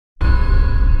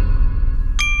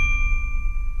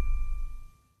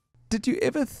Did you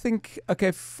ever think, okay,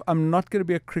 if I'm not going to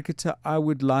be a cricketer, I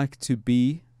would like to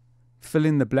be fill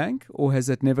in the blank, or has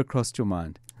that never crossed your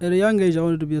mind? At a young age, I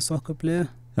wanted to be a soccer player.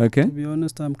 Okay. To be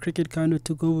honest, cricket kind of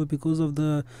took over because of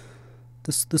the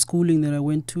schooling that I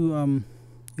went to.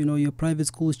 Your private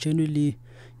schools generally,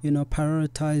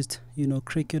 prioritized,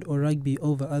 cricket or rugby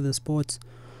over other sports.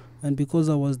 And because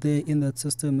I was there in that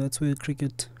system, that's where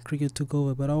cricket took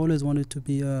over. But I always wanted to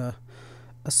be a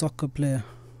soccer player.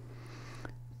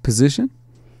 Position?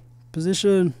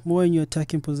 Position, more in your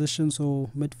attacking position, so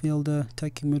midfielder,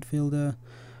 attacking midfielder,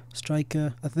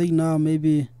 striker. I think now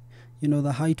maybe,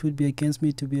 the height would be against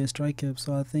me to be a striker,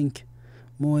 so I think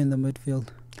more in the midfield.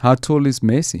 How tall is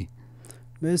Messi?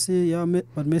 Messi, yeah,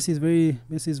 but Messi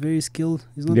is very skilled.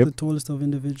 He's not the tallest of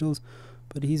individuals,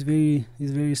 but he's very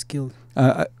skilled.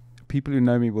 People who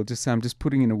know me will just say I'm just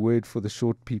putting in a word for the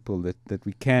short people that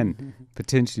we can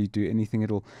potentially do anything at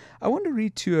all. I want to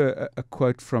read to you a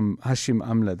quote from Hashim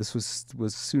Amla. This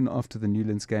was soon after the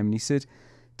Newlands game, and he said,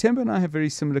 "Temba and I have very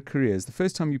similar careers. The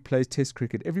first time you play Test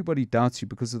cricket, everybody doubts you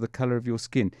because of the colour of your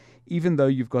skin, even though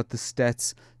you've got the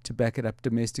stats to back it up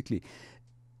domestically."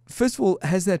 First of all,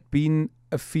 has that been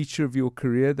a feature of your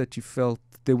career that you felt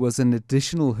there was an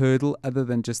additional hurdle other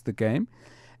than just the game?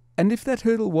 And if that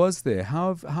hurdle was there,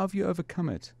 how have you overcome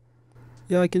it?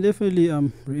 Yeah, I can definitely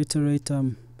reiterate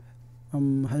Hashim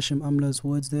Amla's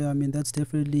words there. I mean, that's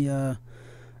definitely a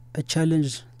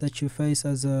challenge that you face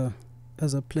as a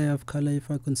player of colour,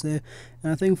 if I can say.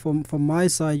 And I think from my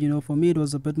side, for me it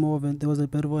was a bit more of there was a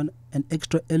bit of an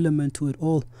extra element to it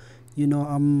all.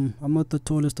 I'm not the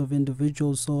tallest of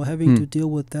individuals, so having to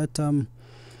deal with that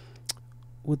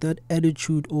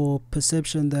attitude or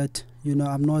perception that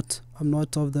I'm not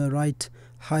of the right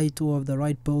height or of the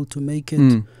right build to make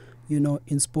it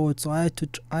in sports. So I had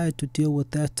to deal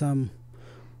with that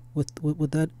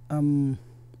with that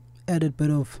added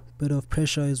bit of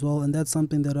pressure as well, and that's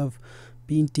something that I've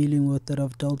been dealing with, that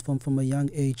I've dealt from a young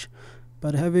age.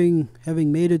 But having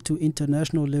made it to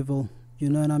international level,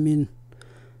 and I mean,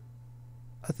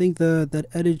 I think that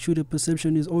attitude or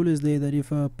perception is always there, that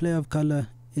if a player of color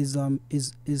is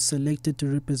selected to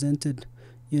represent it,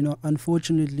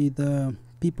 unfortunately the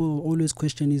people always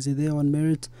question, is he there on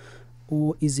merit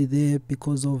or is he there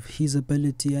because of his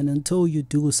ability? And until you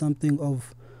do something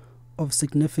of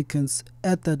significance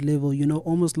at that level,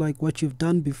 almost like what you've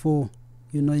done before,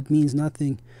 it means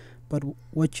nothing. But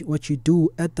what you do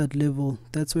at that level,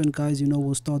 that's when guys,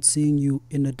 will start seeing you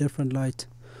in a different light.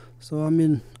 So, I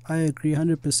mean, I agree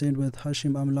 100% with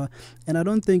Hashim Amla. And I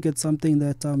don't think it's something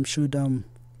that should,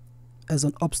 as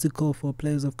an obstacle for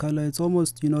players of color. It's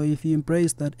almost, if you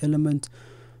embrace that element,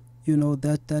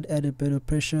 that added bit of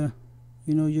pressure,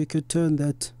 you could turn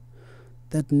that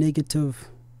negative,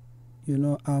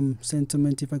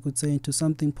 sentiment, if I could say, into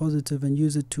something positive and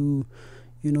use it to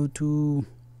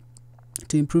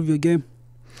improve your game.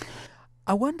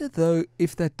 I wonder, though,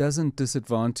 if that doesn't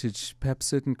disadvantage perhaps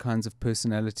certain kinds of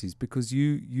personalities, because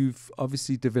you've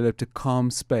obviously developed a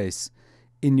calm space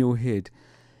in your head.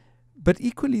 But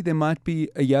equally, there might be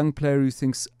a young player who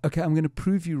thinks, okay, I'm going to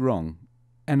prove you wrong.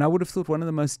 And I would have thought one of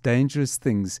the most dangerous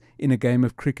things in a game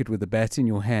of cricket with a bat in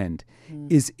your hand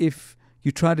is if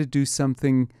you try to do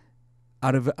something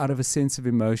out of a sense of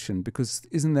emotion, because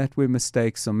isn't that where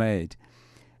mistakes are made?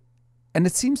 And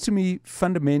it seems to me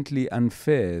fundamentally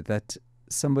unfair that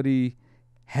somebody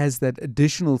has that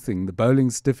additional thing. The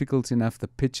bowling's difficult enough, the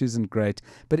pitch isn't great,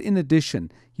 but in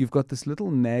addition, you've got this little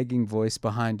nagging voice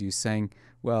behind you saying,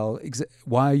 well,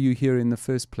 why are you here in the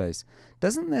first place?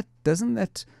 Doesn't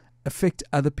that affect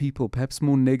other people perhaps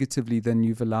more negatively than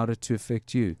you've allowed it to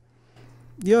affect you?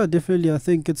 Yeah, definitely. I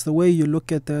think it's the way you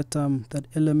look at that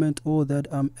element or that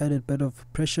added bit of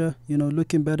pressure.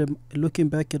 Looking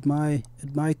back at my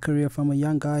career from a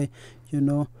young guy,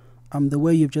 the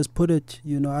way you've just put it,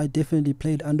 I definitely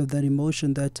played under that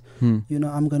emotion that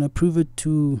I'm gonna prove it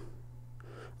to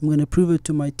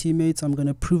my teammates. I'm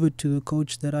gonna prove it to the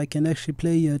coach that I can actually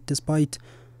play here despite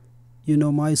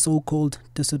my so-called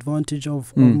disadvantage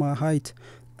of my height.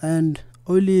 And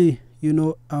only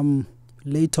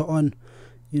later on,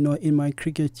 in my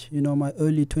cricket, my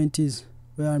early 20s,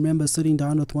 where I remember sitting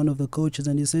down with one of the coaches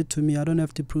and he said to me, I don't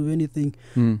have to prove anything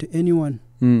to anyone.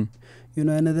 And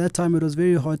at that time it was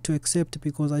very hard to accept,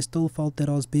 because I still felt that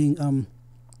I was being, I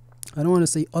don't want to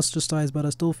say ostracized, but I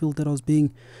still felt that I was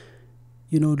being,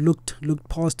 looked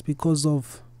past because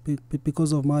of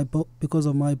my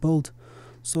build.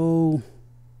 So,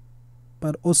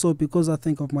 but also because I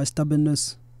think of my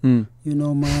stubbornness, my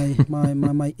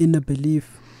inner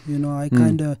belief, I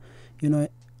kind of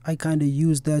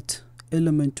use that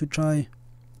element to try,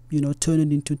 turn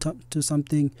it into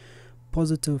something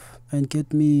positive and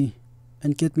get me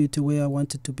to where I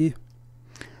wanted to be.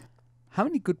 How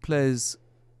many good players,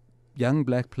 young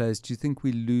black players, do you think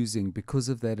we're losing because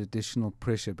of that additional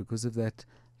pressure, because of that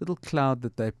little cloud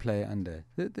that they play under?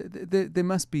 There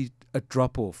must be a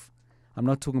drop-off. I'm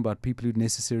not talking about people who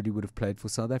necessarily would have played for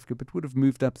South Africa, but would have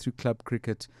moved up through club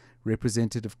cricket,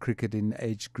 representative cricket in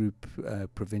age group,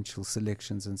 provincial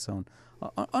selections and so on.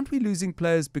 Aren't we losing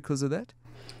players because of that?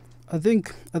 I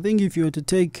think if you were to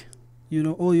take,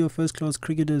 all your first-class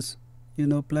cricketers,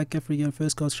 black African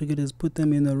first-class cricketers, put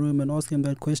them in a room and ask them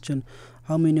that question,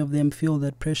 how many of them feel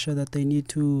that pressure that they need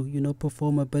to,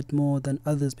 perform a bit more than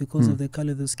others because of their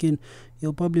color of the skin?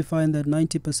 You'll probably find that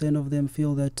 90% of them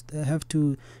feel that they have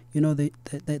to,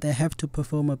 they have to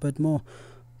perform a bit more.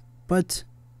 But,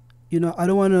 I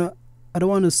don't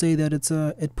want to say that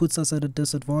it puts us at a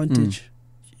disadvantage.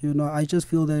 I just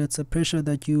feel that it's a pressure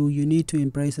that you need to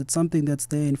embrace. It's something that's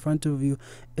there in front of you.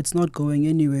 It's not going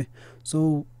anywhere.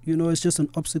 So, it's just an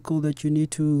obstacle that you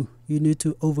need to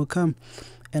overcome.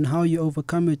 And how you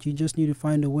overcome it, you just need to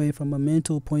find a way from a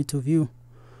mental point of view,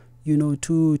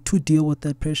 to deal with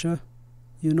that pressure,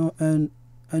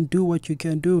 and do what you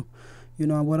can do.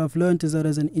 What I've learned is that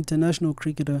as an international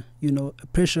cricketer,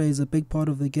 pressure is a big part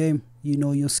of the game.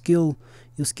 Your skill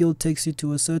takes you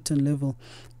to a certain level,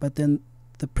 but then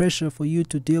the pressure, for you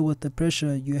to deal with the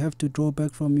pressure, you have to draw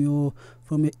back from your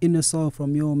inner self,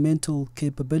 from your mental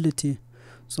capability.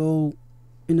 So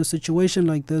in a situation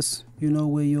like this,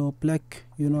 where you're black,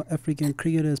 African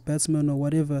cricketers, batsmen or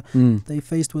whatever, they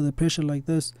faced with a pressure like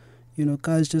this,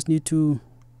 guys just need to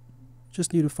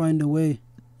find a way,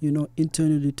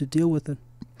 internally to deal with it.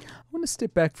 I want to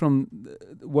step back from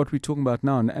what we're talking about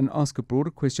now and ask a broader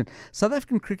question. South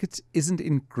African cricket isn't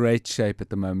in great shape at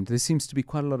the moment. There seems to be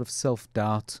quite a lot of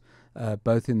self-doubt,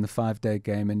 both in the 5-day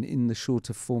game and in the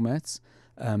shorter formats.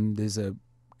 There's a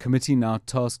committee now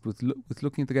tasked with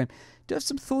looking at the game. Do you have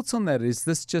some thoughts on that? Is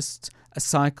this just a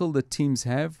cycle that teams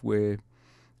have where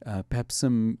perhaps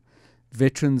some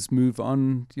veterans move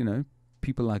on,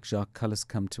 people like Jacques Cullis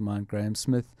come to mind, Graham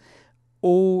Smith,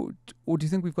 or do you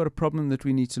think we've got a problem that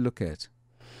we need to look at?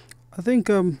 I think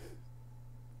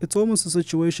it's almost a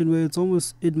situation where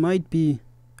it might be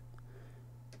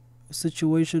a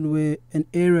situation where an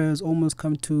era has almost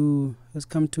come to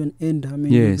an end. I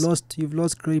mean, yes. you've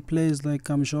lost great players like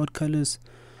Jacques Cullis,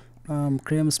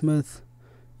 Graham Smith,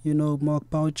 Mark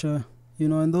Boucher,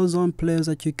 and those aren't players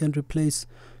that you can replace,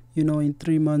 in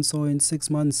 3 months or in 6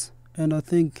 months. And I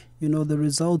think, the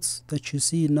results that you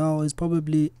see now is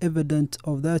probably evident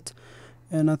of that.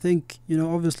 And I think,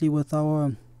 obviously with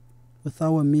our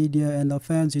media and our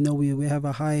fans, we have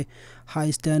a high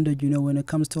standard, when it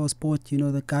comes to our sport.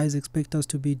 The guys expect us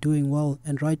to be doing well,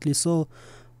 and rightly so.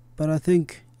 But I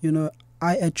think,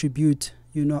 I attribute,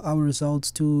 our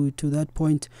results to that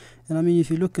point. And I mean,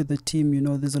 if you look at the team,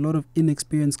 there's a lot of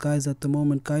inexperienced guys at the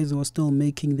moment, guys who are still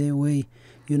making their way,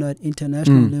 at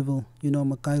international level.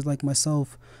 Guys like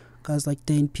myself, guys like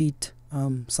Dane Pete,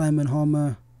 Simon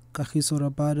Homer, Kagiso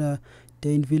Rabada,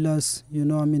 Dane Villas,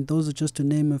 those are just to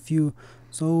name a few.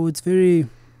 So it's very,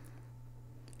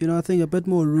 I think a bit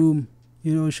more room,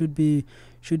 should be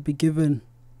given,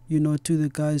 to the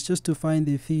guys just to find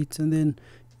their feet. And then,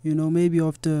 maybe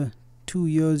after 2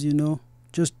 years,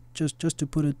 just to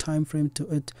put a time frame to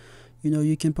it,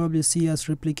 you can probably see us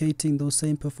replicating those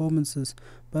same performances.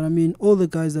 But I mean, all the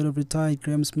guys that have retired,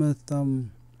 Graham Smith,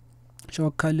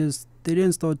 Jacques Cullis, they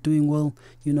didn't start doing well,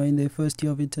 in their first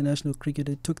year of international cricket.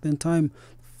 It took them time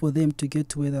for them to get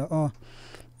to where they are.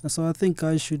 And so I think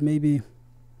guys should maybe,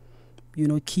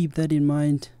 keep that in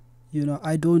mind.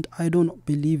 I don't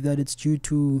believe that it's due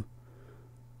to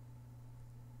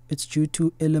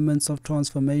elements of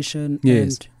transformation.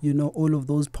 Yes. And all of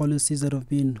those policies that have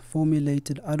been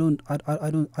formulated. I don't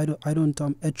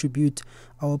attribute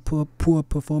our poor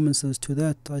performances to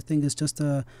that. I think it's just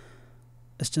a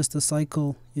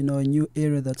cycle, a new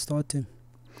era that's starting.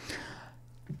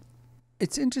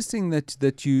 It's interesting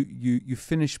that you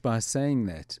finish by saying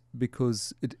that,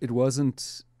 because it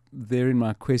wasn't there in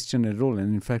my question at all,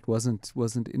 and in fact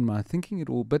wasn't in my thinking at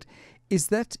all. But is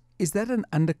that an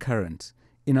undercurrent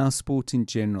in our sport in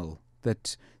general,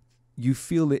 that you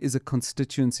feel there is a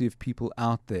constituency of people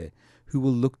out there who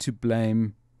will look to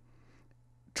blame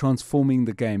transforming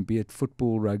the game, be it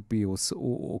football, rugby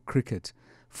or cricket,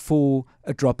 for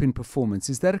a drop in performance?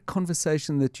 Is that a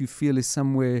conversation that you feel is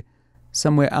somewhere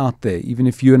out there, even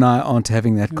if you and I aren't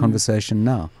having that conversation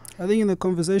now? I think in the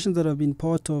conversations that I've been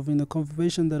part of, in the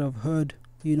conversation that I've heard,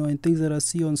 and things that I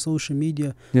see on social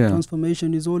media,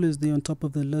 transformation is always there on top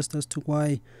of the list as to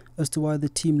why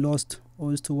the team lost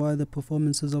or as to why the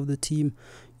performances of the team,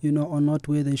 are not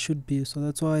where they should be. So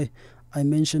that's why I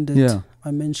mentioned it. Yeah.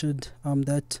 I mentioned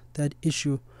that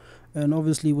issue, and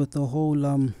obviously with the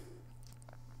whole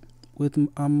with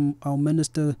our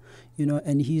minister,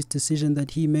 and his decision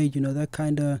that he made, that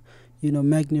kind of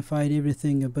magnified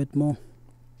everything a bit more.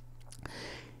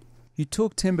 You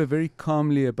talk, Temba, very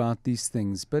calmly about these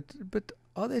things, but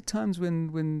are there times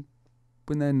when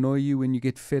they annoy you, when you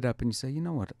get fed up and you say, you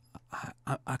know what,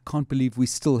 I can't believe we're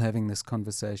still having this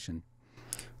conversation?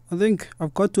 I think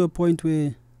I've got to a point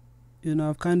where,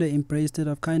 I've kind of embraced it.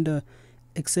 I've kind of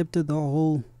accepted the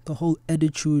whole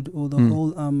attitude or the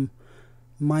whole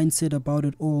mindset about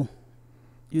it all.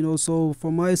 So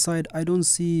from my side, I don't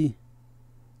see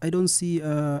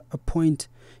a point,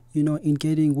 in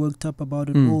getting worked up about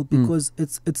it all, because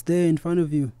it's there in front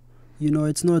of you.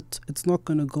 It's not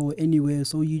gonna go anywhere.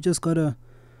 So you just gotta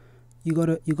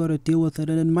deal with it,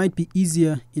 and it might be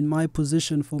easier in my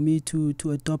position for me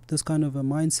to adopt this kind of a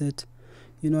mindset,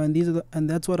 and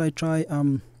that's what I try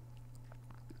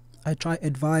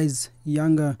advise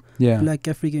younger Black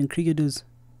African cricketers,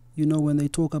 when they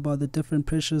talk about the different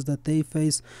pressures that they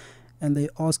face, and they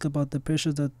ask about the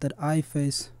pressures that I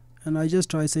face, and I just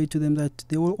try to say to them that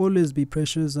there will always be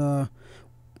pressures.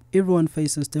 Everyone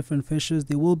faces different pressures.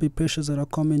 There will be pressures that are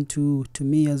common to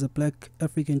me as a Black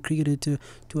African cricketer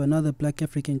to another Black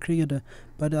African cricketer.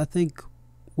 But I think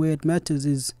where it matters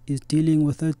is dealing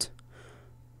with it.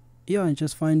 Yeah, and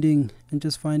just finding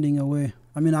a way.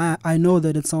 I mean, I know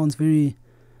that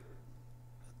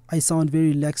I sound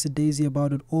very lackadaisy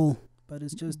about it all, but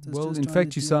it's just in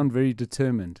fact, you sound very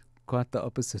determined. Quite the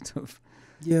opposite of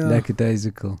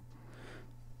lackadaisical.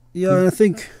 Yeah, I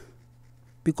think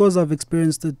because I've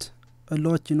experienced it a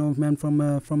lot, man, from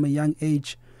a young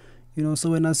age,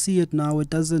 so when I see it now, it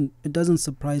doesn't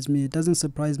surprise me. It doesn't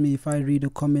surprise me if I read a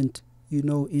comment,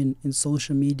 in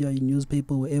social media, in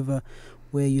newspaper, wherever,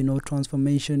 where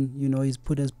transformation, is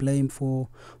put as blame for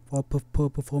poor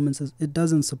performances. It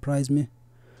doesn't surprise me,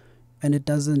 and it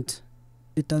doesn't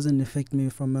affect me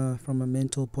from a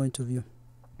mental point of view.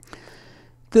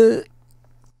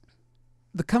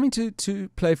 The coming to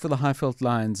play for the Highveld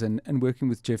Lions and working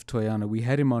with Jeff Toyana, we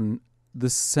had him on the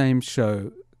same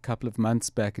show a couple of months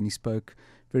back, and he spoke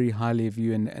very highly of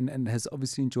you and has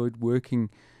obviously enjoyed working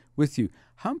with you.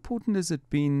 How important has it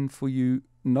been for you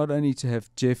not only to have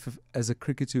Jeff as a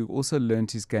cricketer who also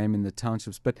learned his game in the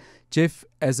townships, but Jeff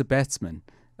as a batsman,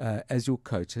 as your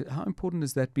coach? How important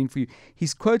has that been for you?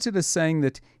 He's quoted as saying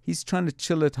that he's trying to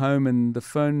chill at home and the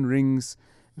phone rings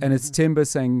and it's Temba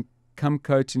saying, "Come,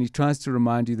 coach," and he tries to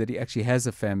remind you that he actually has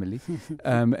a family,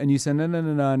 and you say, no,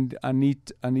 I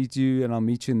need you, and I'll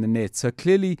meet you in the net. So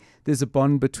clearly there's a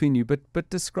bond between you, but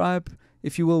describe,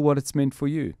 if you will, what it's meant for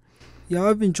you. Yeah,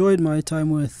 I've enjoyed my time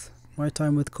with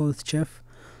Coach Jeff.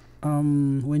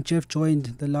 When Jeff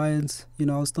joined the Lions, I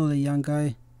was still a young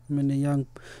guy. I mean, a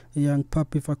young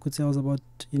pup, if I could say. I was about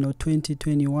 20,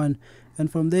 21,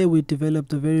 and from there we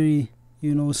developed a very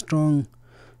strong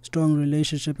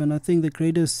relationship. And I think the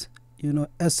greatest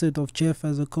asset of Jeff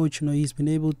as a coach, he's been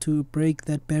able to break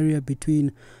that barrier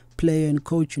between player and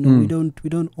coach. We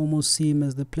don't almost see him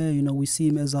as the player. We see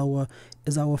him as our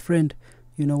friend.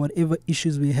 Whatever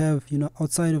issues we have,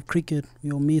 outside of cricket,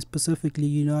 me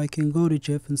specifically, I can go to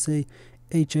Jeff and say,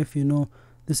 "Hey Jeff,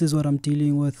 this is what I'm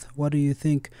dealing with. What do you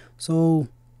think?" So,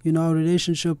 our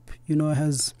relationship,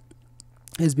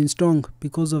 has been strong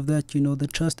because of that. The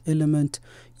trust element,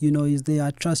 is there. I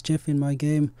trust Jeff in my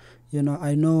game.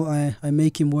 I know I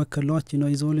make him work a lot.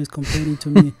 He's always complaining to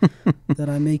me that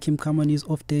I make him come on his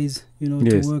off days,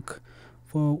 to work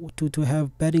to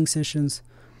have batting sessions.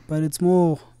 But it's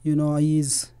more,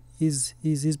 he's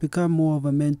become more of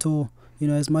a mentor.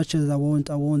 As much as I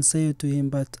won't say it to him,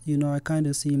 but I kind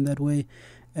of see him that way,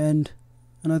 and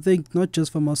I think not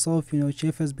just for myself.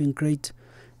 Jeff has been great.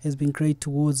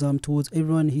 Towards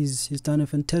everyone. He's done a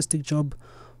fantastic job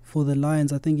for the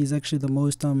Lions. I think he's actually the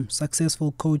most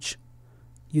successful coach,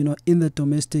 in the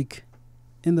domestic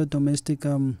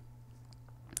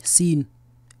scene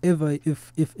ever.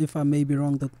 If I may be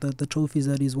wrong, the trophies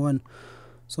that he's won.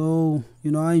 So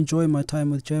I enjoy my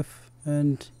time with Jeff,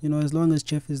 and as long as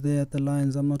Jeff is there at the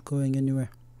Lions, I'm not going anywhere.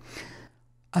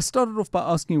 I started off by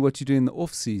asking you what you do in the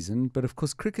off season, but of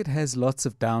course cricket has lots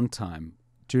of downtime.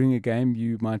 During a game,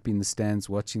 you might be in the stands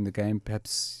watching the game.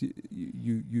 Perhaps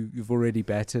you've already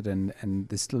batted and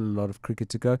there's still a lot of cricket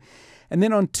to go. And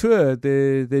then on tour,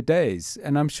 there are days.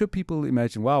 And I'm sure people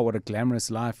imagine, wow, what a glamorous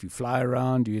life. You fly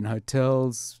around, you're in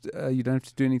hotels, you don't have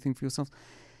to do anything for yourself.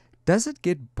 Does it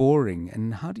get boring?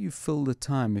 And how do you fill the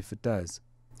time if it does?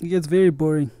 It gets very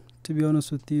boring, to be honest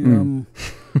with you.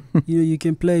 You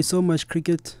can play so much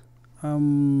cricket.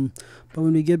 But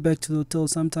when we get back to the hotel,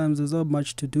 sometimes there's not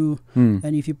much to do.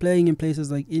 And if you're playing in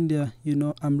places like India,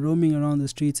 I'm roaming around the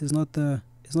streets. It's not the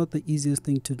easiest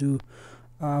thing to do.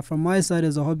 From my side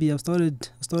as a hobby, I've started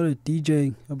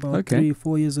DJing about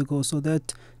 3-4 years ago. So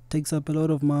that takes up a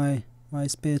lot of my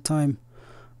spare time.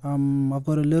 I've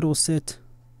got a little set,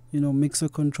 mixer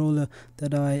controller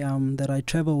that I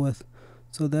travel with.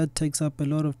 So that takes up a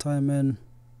lot of time. And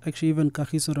actually, even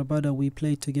Kagiso Rabada, we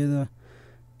play together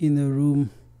in the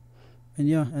room. And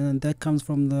and that comes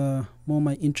from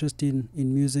my interest in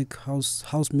music,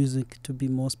 house music to be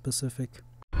more specific.